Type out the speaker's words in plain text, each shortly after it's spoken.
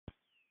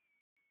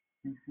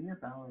We see a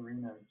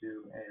ballerina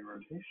do a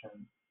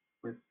rotation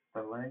with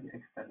the leg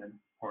extended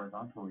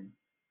horizontally,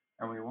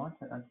 and we want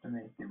to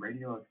estimate the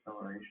radial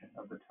acceleration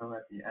of the toe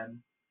at the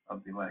end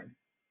of the leg.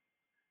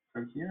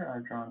 So here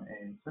I've drawn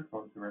a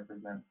circle to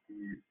represent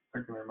the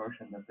circular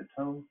motion that the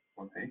toe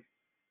will take,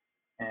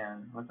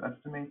 and let's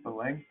estimate the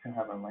leg to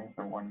have a length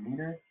of 1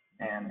 meter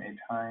and a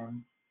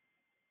time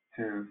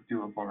to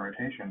do a full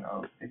rotation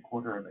of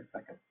 1/4 of a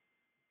second.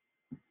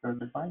 So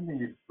to find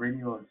the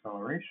radial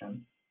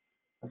acceleration,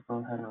 let's go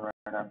ahead and write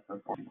out the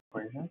force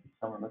equation.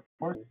 Sum of the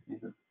forces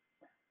can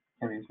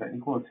be set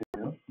equal to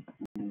the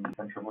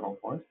centripetal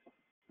force.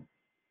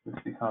 This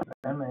becomes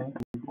ma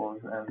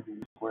equals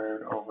mv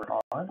squared over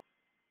r,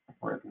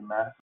 where the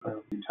mass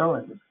of the toe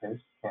in this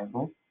case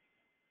cancels,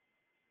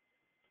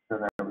 so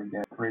that we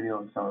get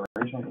radial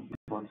acceleration is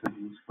equal to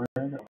v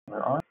squared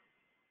over r.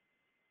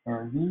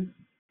 And v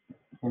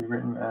can be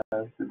written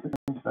as the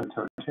distance that the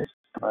toe takes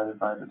divided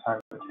by the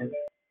time it takes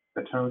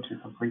the toe to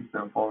complete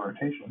the full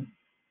rotation.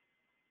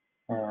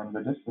 And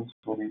the distance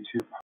will be 2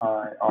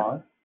 pi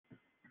r,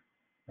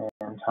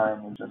 and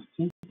time is just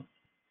t.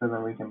 So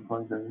then we can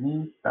plug the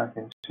v back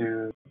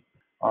into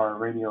our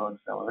radial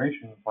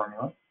acceleration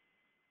formula.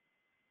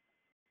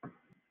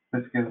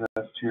 This gives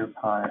us 2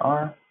 pi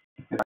r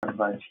divided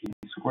by t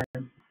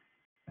squared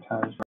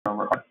times rho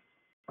over r.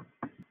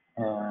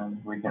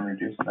 And we can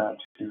reduce that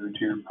to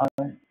 2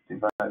 pi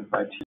divided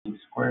by t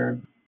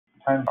squared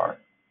times r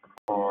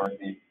for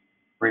the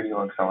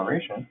radial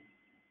acceleration.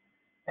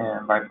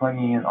 And by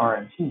plugging in r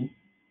and t,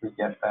 we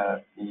get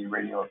that the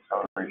radial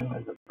acceleration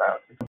is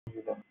about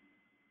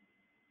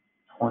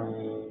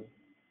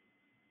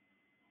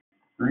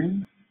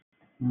 623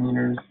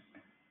 meters